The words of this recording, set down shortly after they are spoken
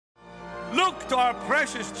Look to our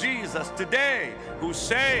precious Jesus today, who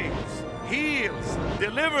saves, heals,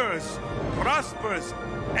 delivers, prospers,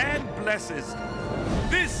 and blesses.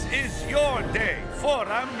 This is your day for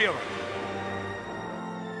a miracle.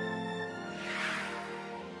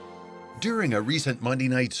 During a recent Monday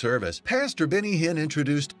night service, Pastor Benny Hinn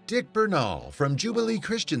introduced Dick Bernal from Jubilee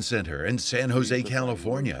Christian Center in San Jose,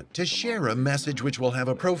 California, to share a message which will have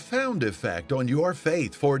a profound effect on your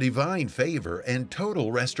faith for divine favor and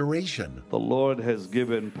total restoration. The Lord has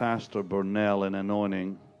given Pastor Bernal an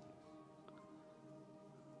anointing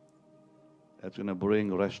that's going to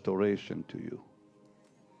bring restoration to you.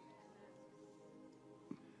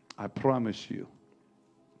 I promise you.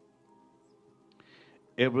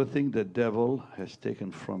 Everything the devil has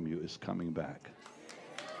taken from you is coming back.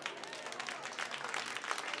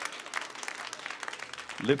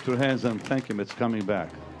 Lift your hands and thank Him, it's coming back.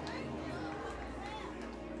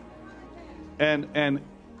 And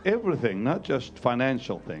everything, not just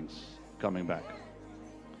financial things, coming back.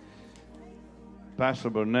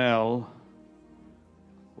 Pastor Bernal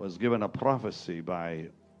was given a prophecy by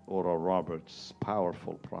Oral Roberts,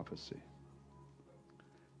 powerful prophecy.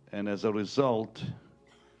 And as a result,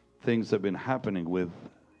 things have been happening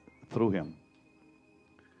through him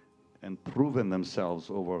and proven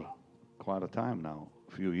themselves over quite a time now,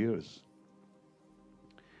 a few years.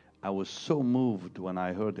 I was so moved when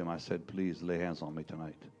I heard him. I said, please lay hands on me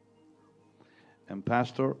tonight. And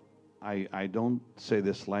Pastor, I don't say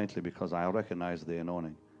this lightly because I recognize the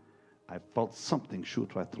anointing. I felt something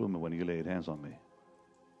shoot right through me when you laid hands on me.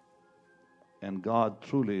 And God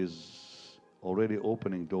truly is already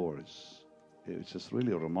opening doors. It's just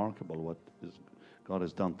really remarkable what God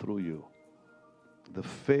has done through you. The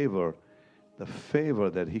favor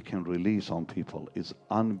that He can release on people is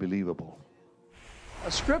unbelievable.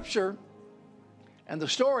 A scripture and the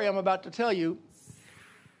story I'm about to tell you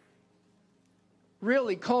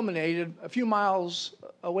really culminated a few miles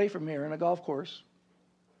away from here in a golf course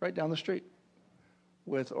right down the street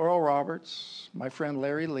with Oral Roberts, my friend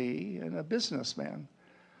Larry Lee, and a businessman.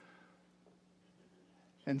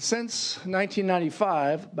 And since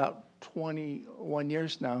 1995, about 21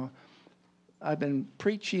 years now, I've been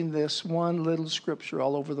preaching this one little scripture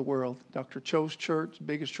all over the world. Dr. Cho's church,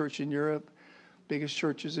 biggest church in Europe, biggest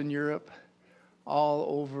churches in Europe,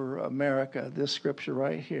 all over America. This scripture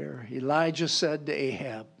right here. Elijah said to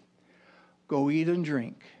Ahab, "Go eat and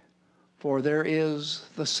drink, for there is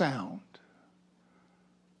the sound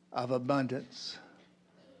of abundance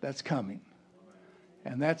that's coming."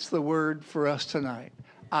 And that's the word for us tonight.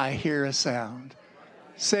 I hear a sound.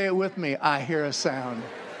 Say it with me. I hear a sound.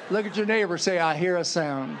 Look at your neighbor. Say, I hear a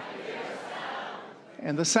sound.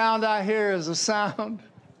 And the sound I hear is a sound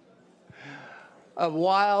of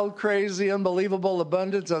wild, crazy, unbelievable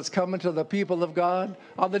abundance that's coming to the people of God.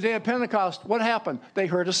 On the day of Pentecost, what happened? They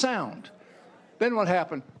heard a sound. Then what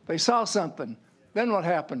happened? They saw something. Then what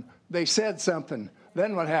happened? They said something.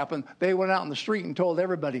 Then what happened? They went out in the street and told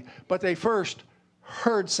everybody. But they first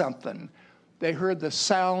heard something. They heard the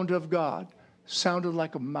sound of God. Sounded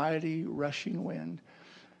like a mighty rushing wind.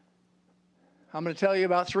 I'm going to tell you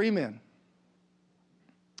about three men.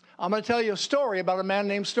 I'm going to tell you a story about a man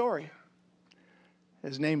named Story.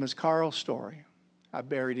 His name is Carl Story. I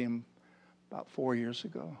buried him about 4 years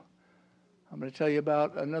ago. I'm going to tell you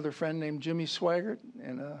about another friend named Jimmy Swaggart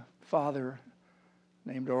and a father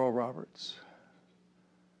named Oral Roberts.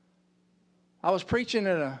 I was preaching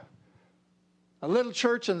at a little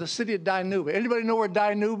church in the city of Dinuba. Anybody know where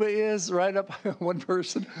Dinuba is? Right up, one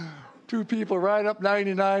person, two people, right up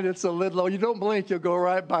 99. It's a little, you don't blink, you'll go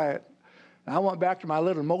right by it. And I went back to my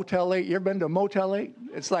little Motel 8. You ever been to a Motel 8?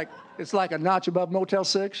 It's like a notch above Motel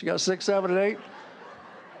 6. You got 6, 7, and 8.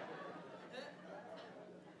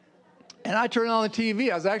 And I turned on the TV.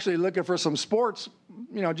 I was actually looking for some sports,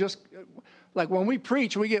 just like when we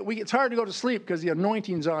preach, it's hard to go to sleep because the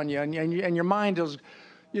anointing's on you and your mind is,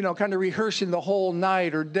 kind of rehearsing the whole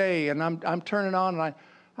night or day. And I'm turning on, and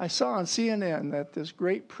I saw on CNN that this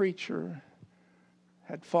great preacher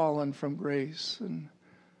had fallen from grace and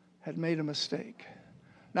had made a mistake.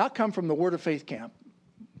 Now, I come from the Word of Faith camp.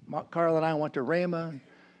 Carl and I went to Rhema.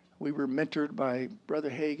 We were mentored by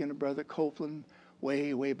Brother Hagin and Brother Copeland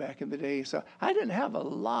way, way back in the day. So I didn't have a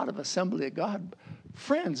lot of Assembly of God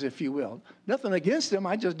friends, if you will. Nothing against them.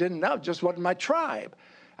 I just didn't know. It just wasn't my tribe.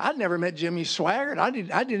 I'd never met Jimmy Swaggart. I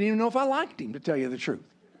didn't even know if I liked him, to tell you the truth.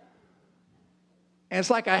 And it's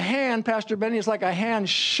like a hand, Pastor Benny, it's like a hand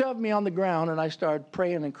shoved me on the ground, and I started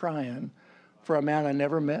praying and crying for a man I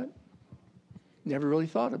never met, never really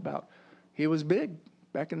thought about. He was big.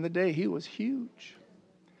 Back in the day, he was huge.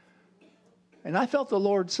 And I felt the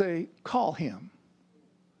Lord say, call him.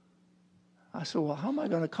 I said, well, how am I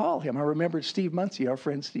going to call him? I remembered Steve Muncie, our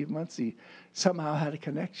friend Steve Muncie, somehow had a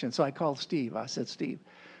connection. So I called Steve. I said, Steve,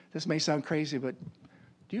 this may sound crazy, but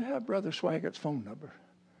do you have Brother Swaggart's phone number?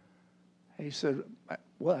 He said,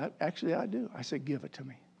 well, actually, I do. I said, give it to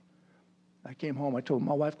me. I came home. I told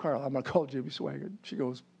my wife, Carl, I'm going to call Jimmy Swaggart. She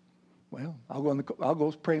goes, well, I'll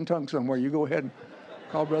go pray in tongues somewhere. You go ahead and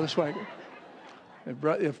call Brother Swaggart.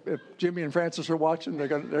 If Jimmy and Francis are watching, they're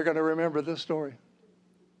going to remember this story.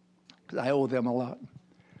 Because I owe them a lot.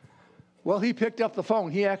 Well, he picked up the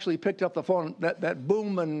phone. He actually picked up the phone, that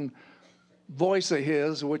booming voice of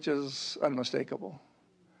his, which is unmistakable.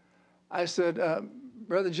 I said,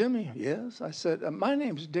 Brother Jimmy, yes. I said, my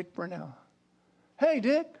name's Dick Bernal. Hey,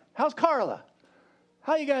 Dick, how's Carla?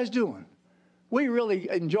 How you guys doing? We really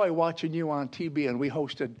enjoy watching you on TV, and we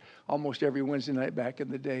hosted almost every Wednesday night back in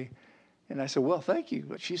the day. And I said, well, thank you,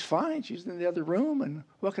 but she's fine. She's in the other room, and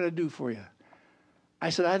what can I do for you? I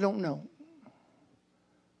said, I don't know.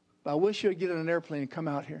 But I wish you'd get on an airplane and come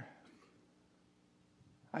out here.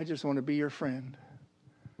 I just want to be your friend.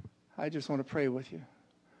 I just want to pray with you.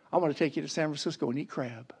 I want to take you to San Francisco and eat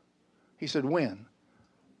crab. He said, when?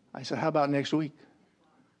 I said, how about next week?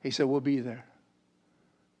 He said, we'll be there.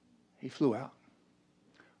 He flew out.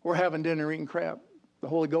 We're having dinner eating crab. The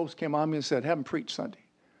Holy Ghost came on me and said, have him preach Sunday.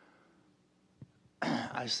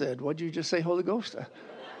 I said, what'd you just say, Holy Ghost?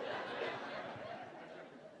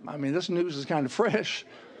 I mean, this news is kind of fresh.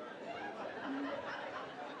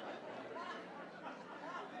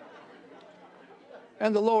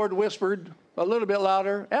 And the Lord whispered a little bit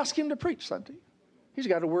louder, ask him to preach Sunday. He's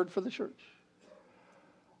got a word for the church.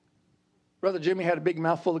 Brother Jimmy had a big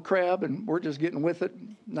mouthful of crab, and we're just getting with it.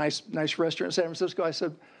 Nice restaurant in San Francisco. I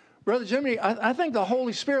said, Brother Jimmy, I think the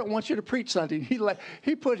Holy Spirit wants you to preach Sunday.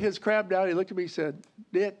 He put his crab down. He looked at me and said,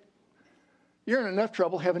 Dick, you're in enough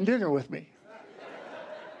trouble having dinner with me.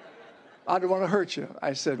 I don't want to hurt you.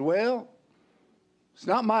 I said, well, it's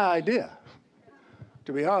not my idea,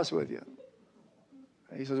 to be honest with you.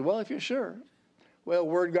 He says, well, if you're sure. Well,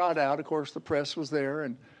 word got out. Of course, the press was there,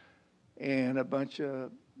 and a bunch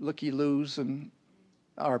of looky-loos and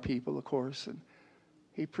our people, of course. And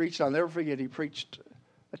he preached, I'll never forget, he preached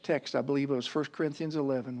a text, I believe it was 1 Corinthians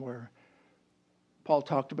 11, where Paul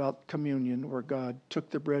talked about communion, where God took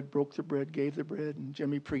the bread, broke the bread, gave the bread, and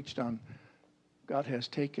Jimmy preached on God has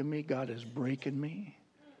taken me, God has broken me.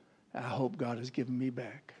 I hope God has given me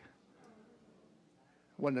back.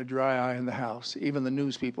 Wasn't a dry eye in the house. Even the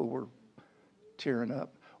news people were tearing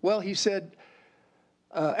up. Well, he said,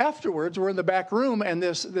 afterwards, we're in the back room, and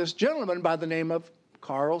this gentleman by the name of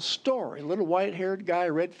Carl Story, a little white-haired guy,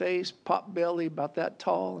 red face, pot belly, about that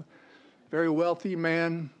tall, very wealthy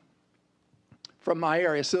man from my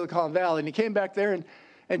area, Silicon Valley. And he came back there, and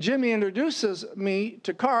Jimmy introduces me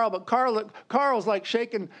to Carl, but Carl's like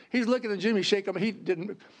shaking. He's looking at Jimmy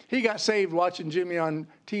shaking. He got saved watching Jimmy on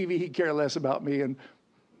TV. He cared less about me,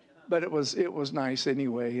 but it was nice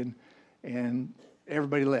anyway, and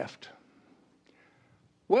everybody left.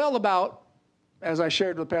 Well, as I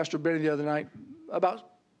shared with Pastor Benny the other night,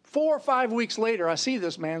 about 4 or 5 weeks later, I see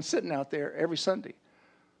this man sitting out there every Sunday.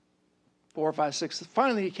 4, 5, 6.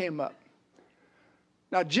 Finally, he came up.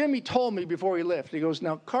 Now, Jimmy told me before he left, he goes,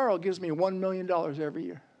 now, Carl gives me $1 million every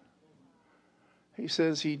year. He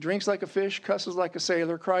says he drinks like a fish, cusses like a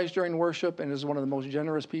sailor, cries during worship, and is one of the most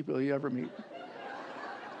generous people you ever meet.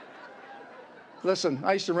 Listen,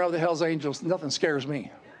 I used to run with the Hells Angels. Nothing scares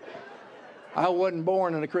me. I wasn't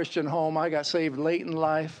born in a Christian home. I got saved late in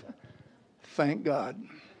life. Thank God.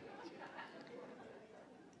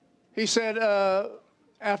 He said,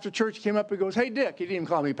 after church, he came up, he goes, hey, Dick. He didn't even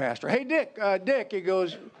call me pastor. Hey, Dick. Dick, he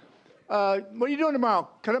goes, what are you doing tomorrow?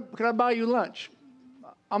 Can I buy you lunch?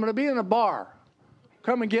 I'm going to be in a bar.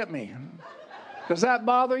 Come and get me. Does that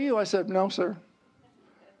bother you? I said, no, sir.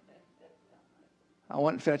 I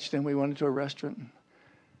went and fetched him. We went into a restaurant.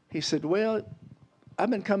 He said, well, I've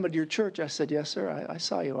been coming to your church. I said, yes, sir. I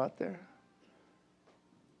saw you out there.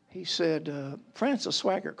 He said, Francis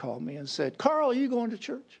Swaggart called me and said, Carl, are you going to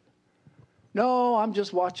church? No, I'm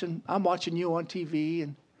just watching. I'm watching you on TV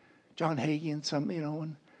and John Hagee and some,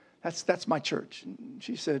 and that's my church. And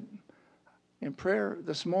she said, in prayer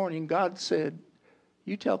this morning, God said,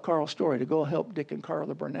 you tell Carl Story to go help Dick and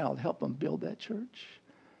Carla Bernal, help them build that church.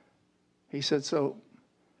 He said, so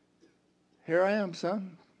here I am,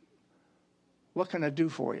 son. What can I do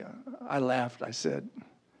for you? I laughed. I said,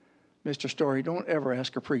 Mr. Story, don't ever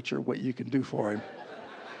ask a preacher what you can do for him.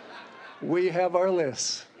 We have our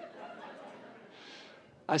lists.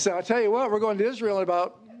 I said, I'll tell you what, we're going to Israel in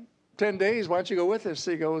about 10 days. Why don't you go with us?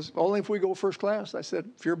 He goes, only if we go first class. I said,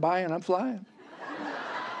 if you're buying, I'm flying.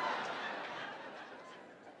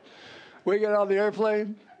 We get on the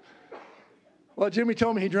airplane. Well, Jimmy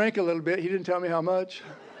told me he drank a little bit. He didn't tell me how much.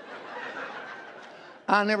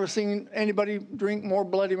 I never seen anybody drink more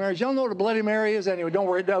Bloody Marys. Y'all know what a Bloody Mary is? Anyway, don't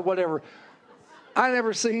worry, whatever. I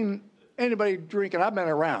never seen anybody drinking. I've been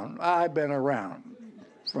around.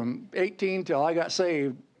 From 18 till I got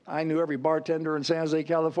saved, I knew every bartender in San Jose,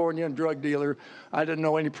 California, and drug dealer. I didn't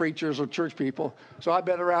know any preachers or church people. So I've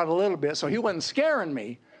been around a little bit. So he wasn't scaring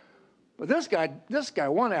me. But this guy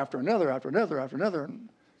one after another.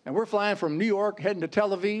 And we're flying from New York, heading to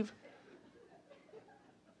Tel Aviv.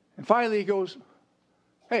 And finally he goes,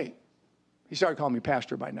 hey, he started calling me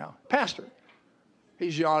pastor by now. Pastor.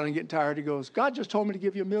 He's yawning, getting tired. He goes, God just told me to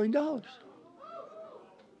give you $1 million.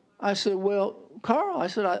 I said, well, Carl,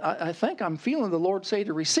 I think I'm feeling the Lord say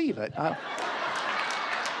to receive it. I'm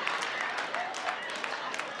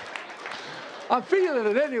feeling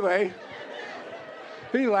it anyway.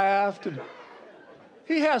 He laughed. And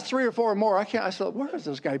he has 3 or 4 more. I said, where is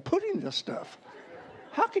this guy putting this stuff?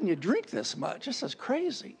 How can you drink this much? This is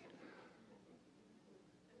crazy.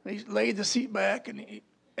 And he laid the seat back, and he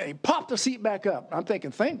popped the seat back up. I'm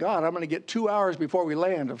thinking, thank God, I'm going to get 2 hours before we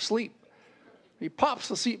land of sleep. He pops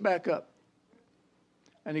the seat back up,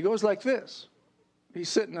 and he goes like this. He's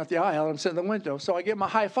sitting at the aisle, and I'm sitting in the window. So I give him a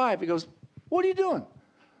high five. He goes, what are you doing?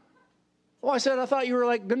 Well, I said, I thought you were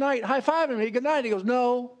like, good night, high-fiving me. Good night. He goes,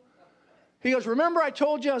 no. He goes, remember I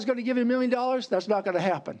told you I was going to give you $1 million? That's not going to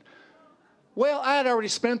happen. Well, I had already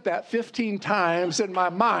spent that 15 times in my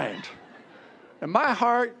mind. And my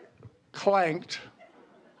heart clanked.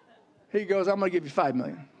 He goes, I'm going to give you $5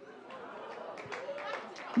 million.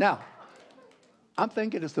 Now, I'm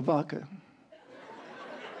thinking it's the vodka.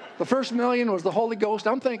 The first $1 million was the Holy Ghost.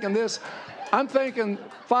 I'm thinking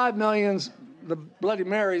 $5 million's the Bloody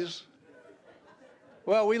Marys.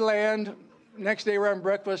 Well, we land. Next day we're having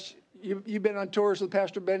breakfast. You've been on tours with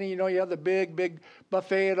Pastor Benny. You know you have the big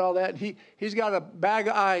buffet and all that. He's got a bag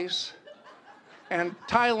of ice and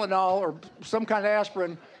Tylenol or some kind of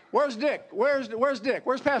aspirin. Where's Dick? Where's Dick?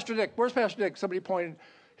 Where's Pastor Dick? Where's Pastor Dick? Somebody pointed.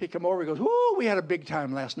 He come over. He goes, "Ooh, we had a big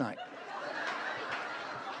time last night."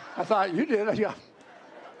 I thought, you did? Yeah.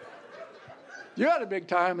 You had a big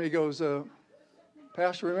time. And he goes,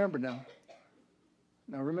 Pastor, remember now.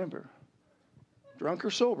 Now remember, drunk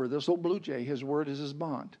or sober, this old Blue Jay, his word is his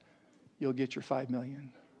bond. You'll get your $5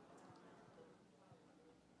 million.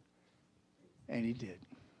 And he did.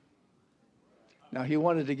 Now, he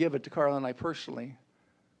wanted to give it to Carl and I personally,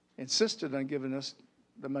 insisted on giving us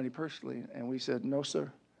the money personally, and we said, no,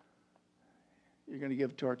 sir. You're going to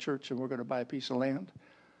give it to our church, and we're going to buy a piece of land,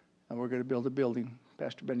 and we're going to build a building.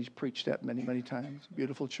 Pastor Benny's preached that many, many times.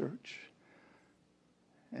 Beautiful church.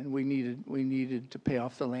 And we needed to pay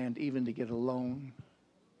off the land, even to get a loan.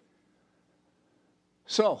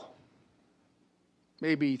 So,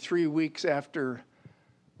 maybe 3 weeks after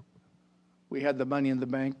we had the money in the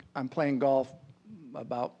bank, I'm playing golf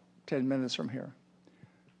about 10 minutes from here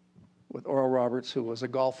with Oral Roberts, who was a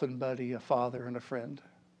golfing buddy, a father, and a friend,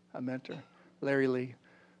 a mentor. Larry Lee,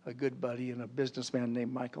 a good buddy, and a businessman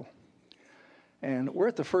named Michael. And we're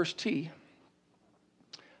at the first tee,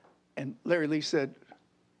 and Larry Lee said,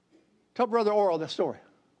 tell Brother Oral the story.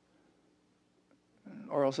 And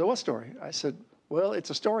Oral said, what story? I said, well, it's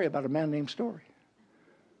a story about a man named Story.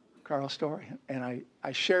 Carl's story. And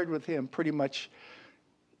I shared with him pretty much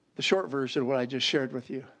the short version of what I just shared with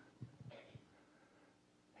you.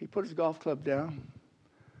 He put his golf club down.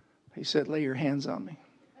 He said, lay your hands on me.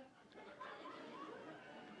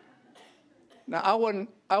 Now,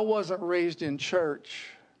 I wasn't raised in church,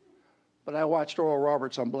 but I watched Oral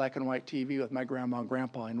Roberts on black and white TV with my grandma and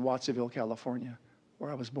grandpa in Watsonville, California,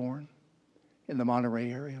 where I was born, in the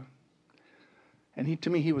Monterey area. And to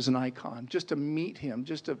me, he was an icon. Just to meet him,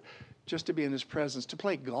 just to be in his presence, to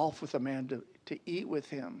play golf with a man, to eat with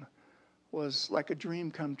him, was like a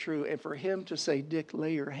dream come true. And for him to say, Dick,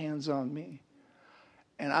 lay your hands on me.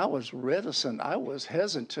 And I was reticent. I was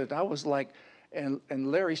hesitant. I was like, and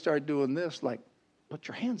Larry started doing this, like, put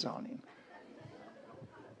your hands on him.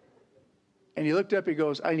 And he looked up, he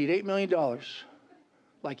goes, I need $8 million,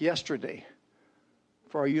 like yesterday,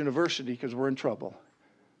 for our university because we're in trouble.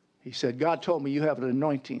 He said, God told me you have an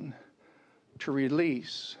anointing to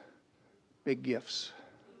release big gifts,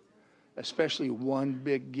 especially one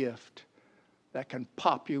big gift that can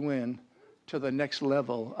pop you in to the next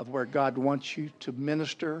level of where God wants you to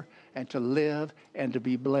minister and to live and to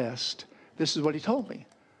be blessed. This is what he told me.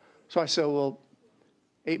 So I said, well,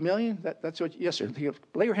 $8 million? That's what, yes, sir. He goes,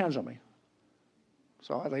 lay your hands on me.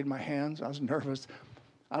 So I laid my hands. I was nervous.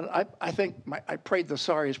 I think I prayed the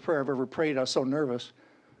sorriest prayer I've ever prayed. I was so nervous.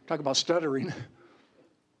 Talk about stuttering.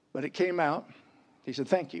 But it came out. He said,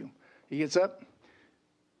 thank you. He gets up.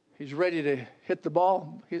 He's ready to hit the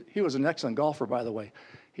ball. He was an excellent golfer, by the way.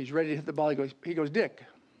 He's ready to hit the ball. He goes, Dick,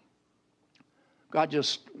 God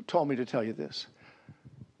just told me to tell you this.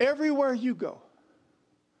 Everywhere you go,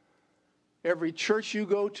 every church you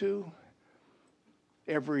go to,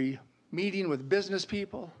 every meeting with business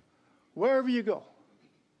people, wherever you go,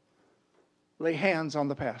 lay hands on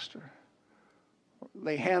the pastor.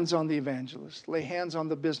 Lay hands on the evangelist. Lay hands on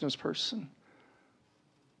the business person.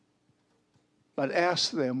 But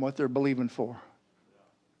ask them what they're believing for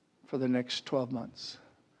the next 12 months.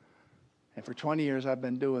 And for 20 years, I've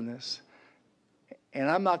been doing this. And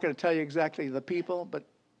I'm not going to tell you exactly the people, but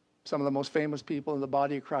some of the most famous people in the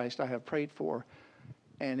body of Christ I have prayed for.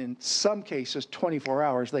 And in some cases, 24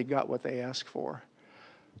 hours, they got what they asked for.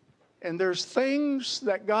 And there's things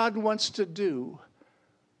that God wants to do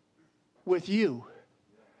with you.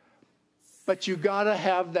 But you got to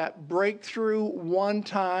have that breakthrough one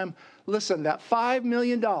time. Listen, that $5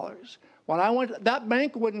 million, when I went, that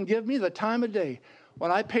bank wouldn't give me the time of day.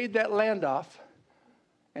 When I paid that land off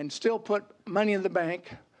and still put money in the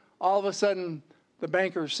bank, all of a sudden the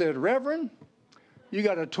banker said, Reverend, you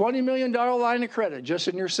got a $20 million line of credit just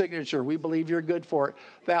in your signature. We believe you're good for it.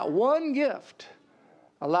 That one gift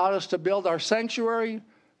allowed us to build our sanctuary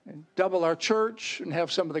and double our church and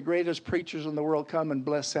have some of the greatest preachers in the world come and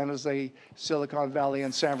bless San Jose, Silicon Valley,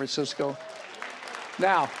 and San Francisco.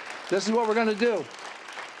 Now, this is what we're going to do.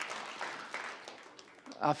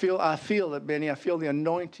 I feel it, Benny. I feel the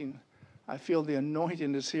anointing. I feel the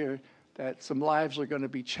anointing is here, that some lives are going to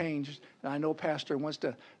be changed. And I know Pastor wants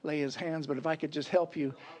to lay his hands, but if I could just help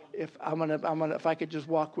you, if I could just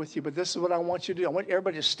walk with you. But this is what I want you to do. I want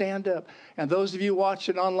everybody to stand up. And those of you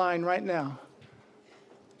watching online right now,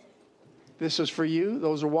 this is for you.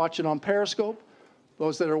 Those are watching on Periscope.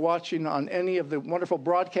 Those that are watching on any of the wonderful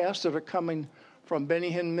broadcasts that are coming from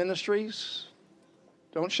Benny Hinn Ministries.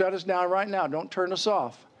 Don't shut us down right now. Don't turn us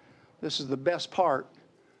off. This is the best part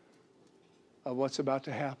of what's about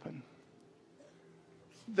to happen.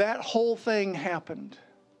 That whole thing happened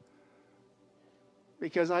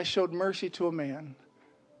because I showed mercy to a man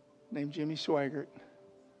named Jimmy Swaggart,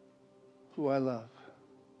 who I love.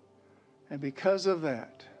 And because of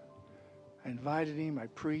that, I invited him, I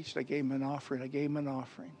preached, I gave him an offering,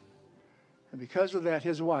 And because of that,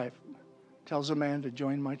 his wife tells a man to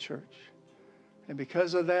join my church. And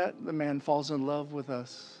because of that, the man falls in love with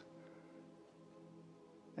us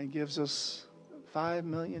and gives us $5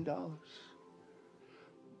 million.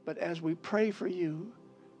 But as we pray for you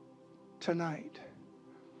tonight,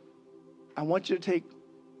 I want you to take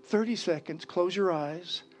 30 seconds, close your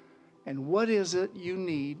eyes, and what is it you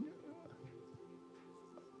need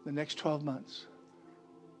the next 12 months?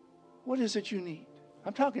 What is it you need?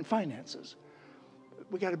 I'm talking finances.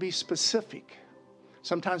 We got to be specific.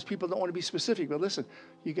 Sometimes people don't want to be specific, but listen,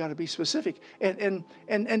 you got to be specific. And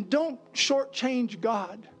don't shortchange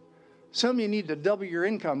God. Some of you need to double your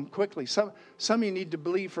income quickly. Some of you need to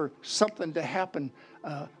believe for something to happen,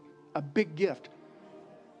 a big gift.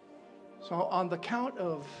 So on the count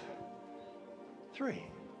of 3,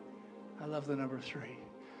 I love the number 3,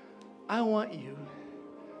 I want you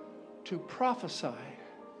to prophesy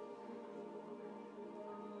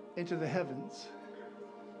into the heavens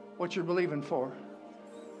what you're believing for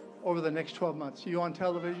over the next 12 months. You on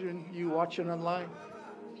television, you watching online,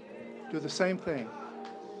 do the same thing.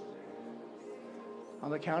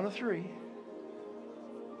 On the count of 3,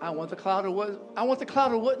 I want the cloud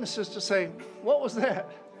of witnesses to say, what was that?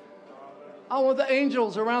 I want the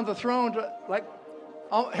angels around the throne to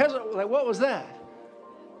what was that?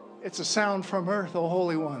 It's a sound from earth, O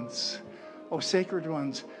holy ones, O sacred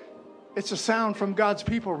ones. It's a sound from God's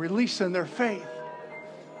people releasing their faith.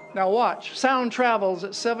 Now watch, sound travels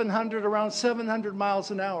at around 700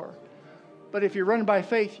 miles an hour. But if you run by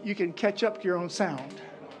faith, you can catch up to your own sound.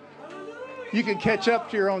 You can catch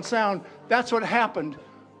up to your own sound. That's what happened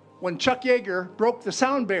when Chuck Yeager broke the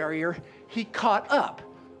sound barrier. He caught up.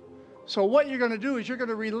 So what you're going to do is you're going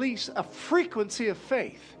to release a frequency of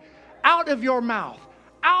faith out of your mouth,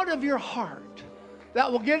 out of your heart,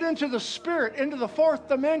 that will get into the spirit, into the 4th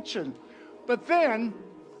dimension. But then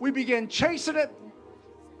we begin chasing it,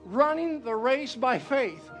 running the race by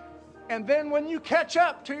faith. And then when you catch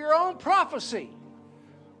up to your own prophecy,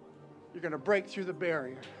 you're going to break through the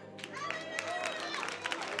barrier.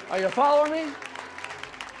 Are you following me?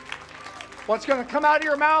 What's going to come out of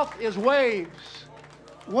your mouth is waves.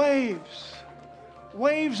 Waves.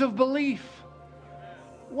 Waves of belief.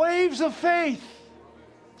 Waves of faith.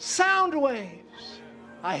 Sound waves.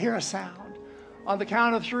 I hear a sound. On the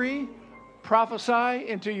count of 3, prophesy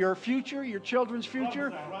into your future, your children's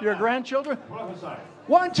future, your grandchildren. 1,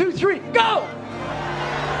 1, 2, 3, go!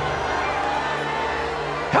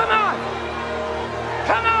 Come on!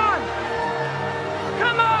 Come on!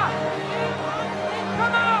 Come on!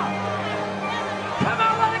 Come on! Come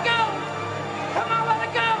on, let it go! Come on, let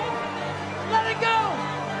it go! Let it go!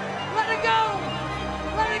 Let it go!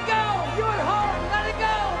 Let it go! You're at home, let it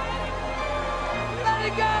go! Let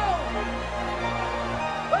it go!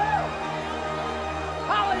 Woo!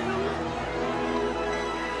 Hallelujah!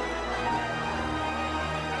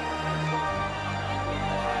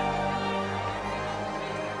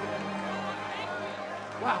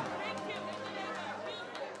 Wow.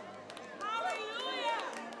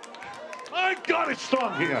 My God, it's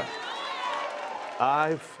strong here.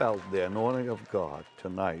 I felt the anointing of God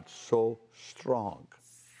tonight so strong.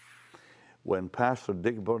 When Pastor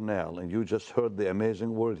Dick Bernal, and you just heard the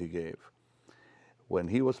amazing word he gave, when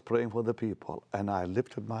he was praying for the people, and I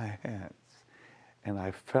lifted my hands, and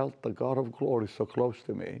I felt the God of glory so close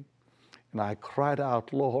to me, and I cried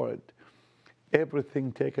out, Lord,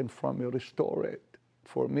 everything taken from me, restore it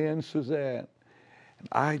for me and Suzanne. And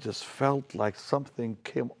I just felt like something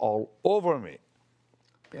came all over me.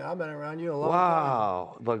 Yeah, I've been around you a long time.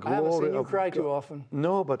 Wow, the glory I haven't seen you of cry God. too often.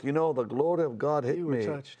 No, but you know, the glory of God hit You were me.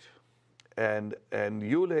 touched. And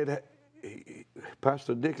you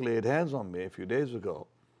Pastor Dick laid hands on me a few days ago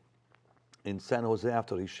in San Jose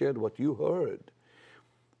after he shared what you heard.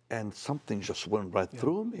 And something just went right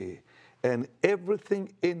through me. And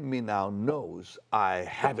everything in me now knows I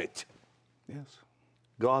have it. Yes.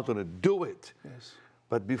 God's going to do it. Yes.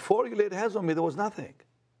 But before he laid hands on me, there was nothing.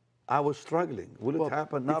 I was struggling. Will it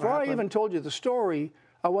happen? Not before happen? I even told you the story,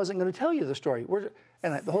 I wasn't going to tell you the story.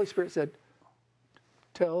 The Holy Spirit said,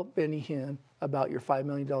 tell Benny Hinn about your $5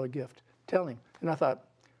 million gift. Tell him. And I thought,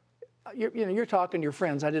 you're talking to your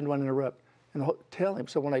friends. I didn't want to interrupt. And tell him.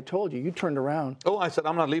 So when I told you, you turned around. Oh, I said,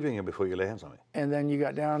 I'm not leaving you before you lay hands on me. And then you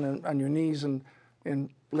got down on your knees and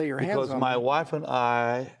lay your hands on me. Because my wife and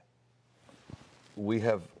I,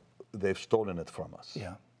 they've stolen it from us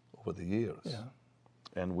over the years. Yeah.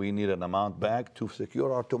 And we need an amount back to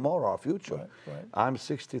secure our tomorrow, our future. Right. I'm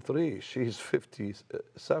 63, she's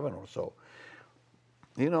 57 or so.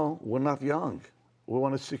 You know, we're not young. We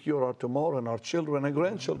want to secure our tomorrow and our children and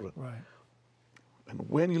grandchildren. Right. And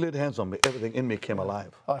when you laid hands on me, everything in me came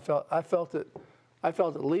alive. I felt it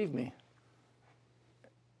leave me.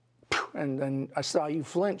 And then I saw you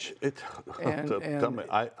flinch.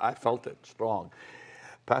 I felt it strong.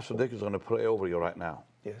 Pastor Dick is going to pray over you right now.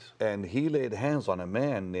 Yes. And he laid hands on a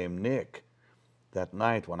man named Nick that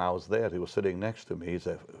night when I was there. He was sitting next to me. He's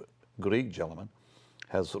a Greek gentleman,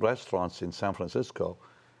 has restaurants in San Francisco.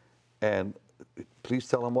 And please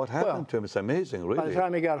tell him what happened to him. It's amazing, really. By the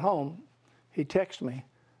time he got home, he texted me.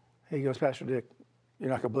 He goes, Pastor Dick,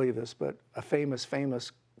 you're not going to believe this, but a famous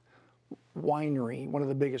winery, one of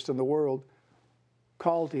the biggest in the world,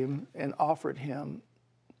 called him and offered him,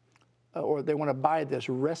 or they want to buy this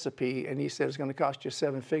recipe, and he said it's going to cost you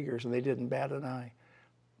 7 figures, and they didn't bat an eye.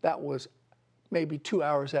 That was maybe 2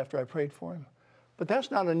 hours after I prayed for him. But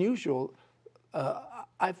that's not unusual.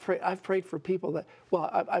 I've prayed for people that,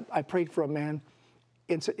 I prayed for a man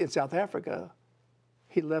in South Africa.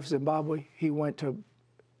 He left Zimbabwe. He went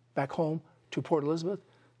back home to Port Elizabeth,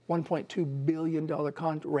 $1.2 billion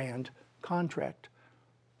rand contract.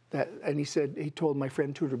 And he told my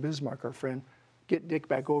friend Tudor Bismarck, our friend, get Dick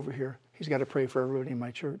back over here. He's got to pray for everybody in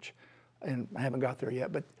my church. And I haven't got there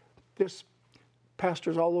yet. But there's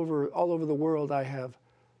pastors all over the world. I have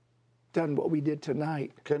done what we did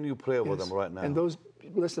tonight. Can you pray over them right now? And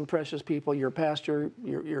listen, precious people, you're a pastor,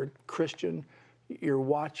 you're a Christian, you're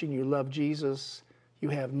watching, you love Jesus, you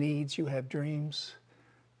have needs, you have dreams.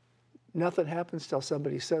 Nothing happens till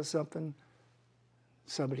somebody says something,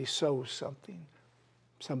 somebody sows something,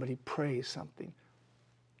 somebody prays something.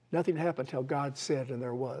 Nothing happened till God said and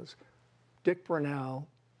there was. Dick Bernal,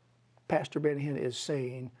 Pastor Benny Hinn is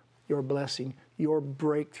saying, your blessing, your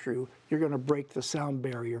breakthrough, you're going to break the sound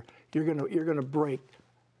barrier. You're going to break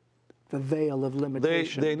the veil of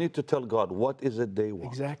limitation. They need to tell God what is it they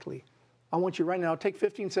want. Exactly. I want you right now, take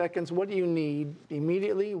 15 seconds. What do you need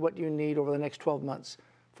immediately? What do you need over the next 12 months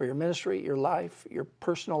for your ministry, your life, your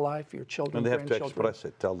personal life, your children, and they have to grandchildren? express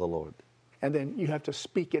it, tell the Lord. And then you have to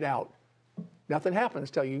speak it out. Nothing happens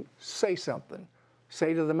till you say something.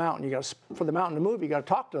 Say to the mountain. For the mountain to move, you got to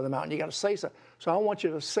talk to the mountain. You got to say something. So I want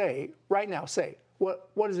you to say, right now, say,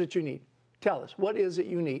 what is it you need? Tell us, what is it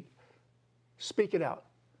you need? Speak it out.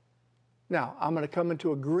 Now, I'm going to come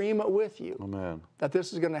into agreement with you that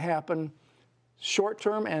this is going to happen short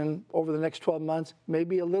term and over the next 12 months,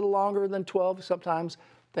 maybe a little longer than 12. Sometimes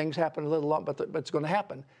things happen a little long, but it's going to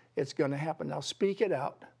happen. It's going to happen. Now, speak it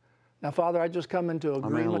out. Now, Father, I just come into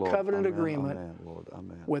agreement, Lord. covenant Amen, agreement amen, Lord.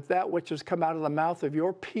 Amen. with that which has come out of the mouth of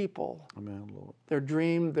your people, Amen, Lord. their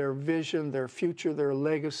dream, their vision, their future, their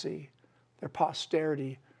legacy, their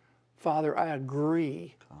posterity. Father, I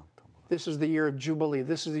agree. This is the year of Jubilee.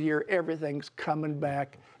 This is the year everything's coming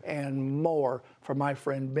back and more for my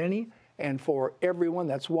friend Benny and for everyone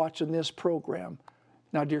that's watching this program.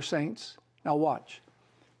 Now, dear saints, now watch.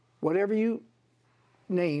 Whatever you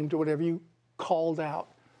named, whatever you called out,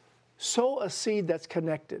 sow a seed that's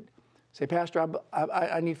connected. Say, Pastor,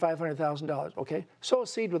 I need $500,000. Okay, sow a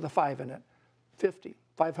seed with a 5 in it. 50,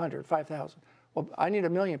 500, 5,000. Well, I need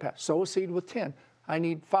 $1 million, Pastor. Sow a seed with 10. I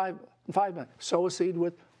need 5 million. Sow a seed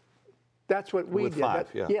with, that's what we with did. 5,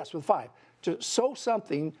 yeah. Yes, with 5. To sow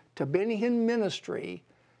something to Benny Hinn Ministry,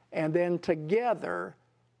 and then together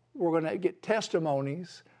we're going to get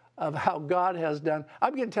testimonies of how God has done.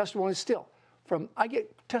 I'm getting testimonies still. I get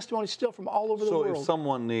testimonies still from all over the world. So if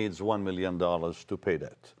someone needs $1 million to pay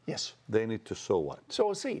that, yes, they need to sow what?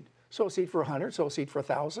 Sow a seed. Sow a seed for 100. Sow a seed for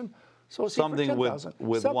 1,000. Sow a seed Something for 10,000.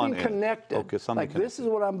 with something one in it. connected. Okay, something like this is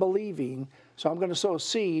what I'm believing. So I'm going to sow a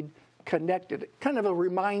seed connected. Kind of a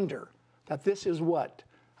reminder that this is what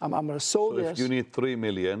I'm going to sow So this. if you need 3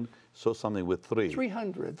 million, sow something with 3.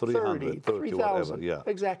 300, 300, 30, 3,000. yeah.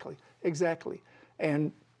 Exactly.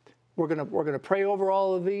 And we're gonna pray over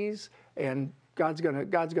all of these, and God's gonna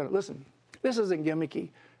listen. This isn't gimmicky.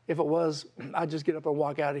 If it was, I'd just get up and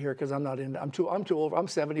walk out of here because I'm not in. I'm too old. I'm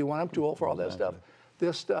 71. I'm too old for all that stuff.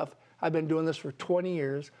 This stuff. I've been doing this for 20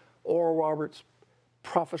 years. Oral Roberts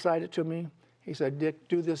prophesied it to me. He said, Dick,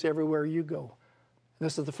 do this everywhere you go.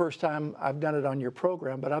 This is the first time I've done it on your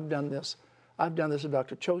program, but I've done this. I've done this at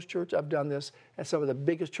Dr. Cho's church. I've done this at some of the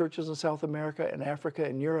biggest churches in South America and Africa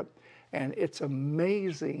and Europe. And it's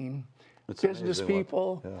amazing. It's Business amazing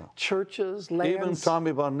people, churches, lands. Even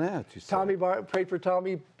Tommy Barnett. You said. Tommy Barnett, prayed for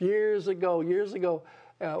Tommy years ago,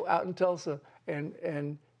 out in Tulsa.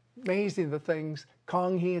 And amazing the things.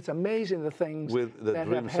 Kong Hee, it's amazing the things With the that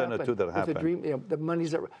Dream have Center happened. too that With happened. the dream, the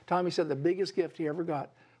monies that Tommy said the biggest gift he ever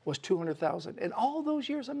got was $200,000 in all those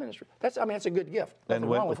years of ministry. That's a good gift. Nothing And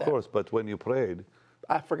when, wrong with of that. course, but when you prayed,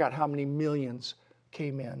 I forgot how many millions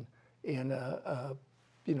came in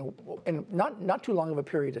not too long of a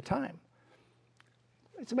period of time.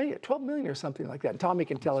 It's amazing, 12 million or something like that. And Tommy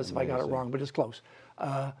can tell us if I got it wrong, but it's close.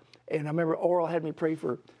 And I remember Oral had me pray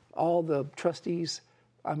for all the trustees.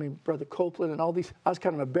 I mean, Brother Copeland and all these. I was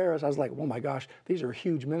kind of embarrassed. I was like, oh my gosh, these are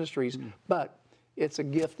huge ministries. But it's a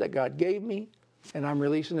gift that God gave me, and I'm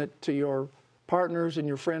releasing it to your partners and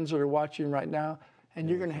your friends that are watching right now. And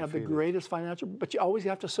you're going to have the greatest financial, but you always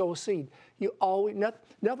have to sow a seed. You always,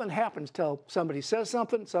 nothing happens till somebody says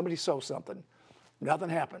something, somebody sows something. Nothing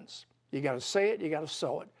happens. You got to say it, you got to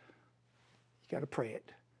sow it. You got to pray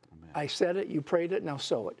it. Amen. I said it, you prayed it, now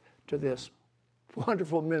sow it to this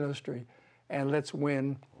wonderful ministry. And let's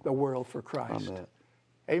win the world for Christ. Amen.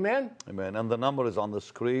 Amen? Amen. And the number is on the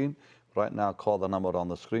screen. Right now, call the number on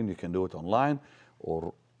the screen. You can do it online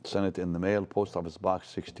or send it in the mail, Post Office Box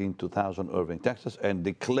 16, 2000, Irving, Texas, and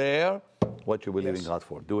declare what you believe in God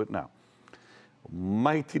for. Do it now.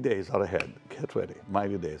 Mighty days are ahead. Get ready.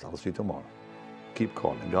 Mighty days. I'll see you tomorrow. Keep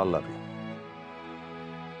calling. God love you.